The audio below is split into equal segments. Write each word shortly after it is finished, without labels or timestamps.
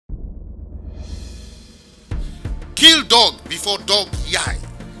Kill dog before dog yai,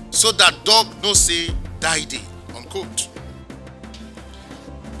 so that dog no say die day, unquote.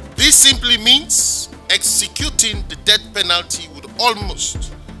 This simply means executing the death penalty would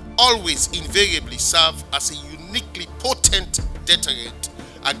almost always invariably serve as a uniquely potent deterrent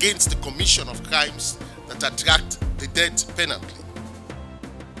against the commission of crimes that attract the death penalty.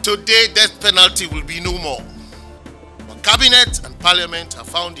 Today, death penalty will be no more, but Cabinet and Parliament have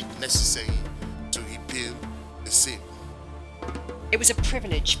found it necessary to repeal the same. It was a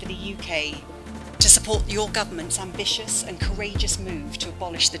privilege for the UK to support your government's ambitious and courageous move to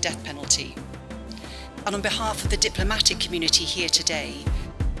abolish the death penalty. And on behalf of the diplomatic community here today,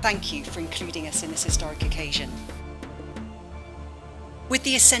 thank you for including us in this historic occasion. With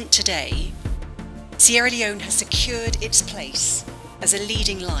the assent today, Sierra Leone has secured its place as a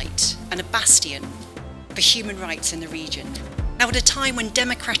leading light and a bastion for human rights in the region. Now, at a time when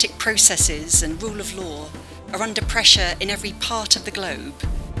democratic processes and rule of law are under pressure in every part of the globe,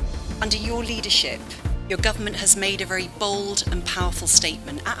 under your leadership, your government has made a very bold and powerful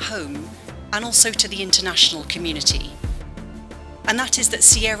statement at home and also to the international community. And that is that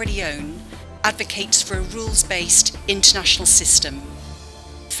Sierra Leone advocates for a rules-based international system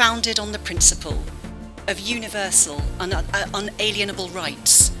founded on the principle of universal and unalienable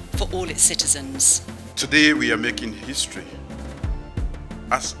rights for all its citizens. Today we are making history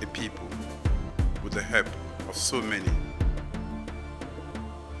as a people with the help of so many.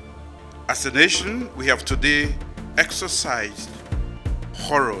 As a nation, we have today exorcised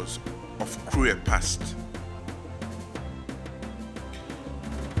horrors of cruel past.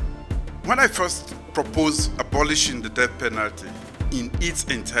 When I first proposed abolishing the death penalty in its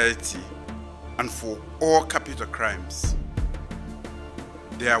entirety and for all capital crimes,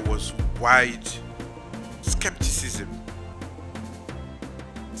 there was wide skepticism,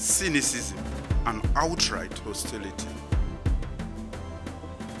 cynicism, and outright hostility.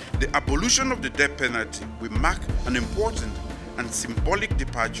 The abolition of the death penalty will mark an important and symbolic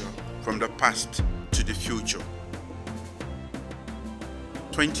departure from the past to the future.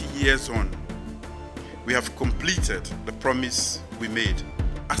 20 years on, we have completed the promise we made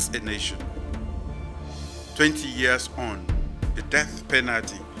as a nation. 20 years on, the death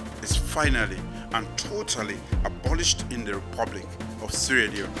penalty is finally and totally abolished in the Republic of Sierra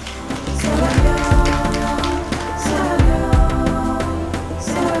Leone.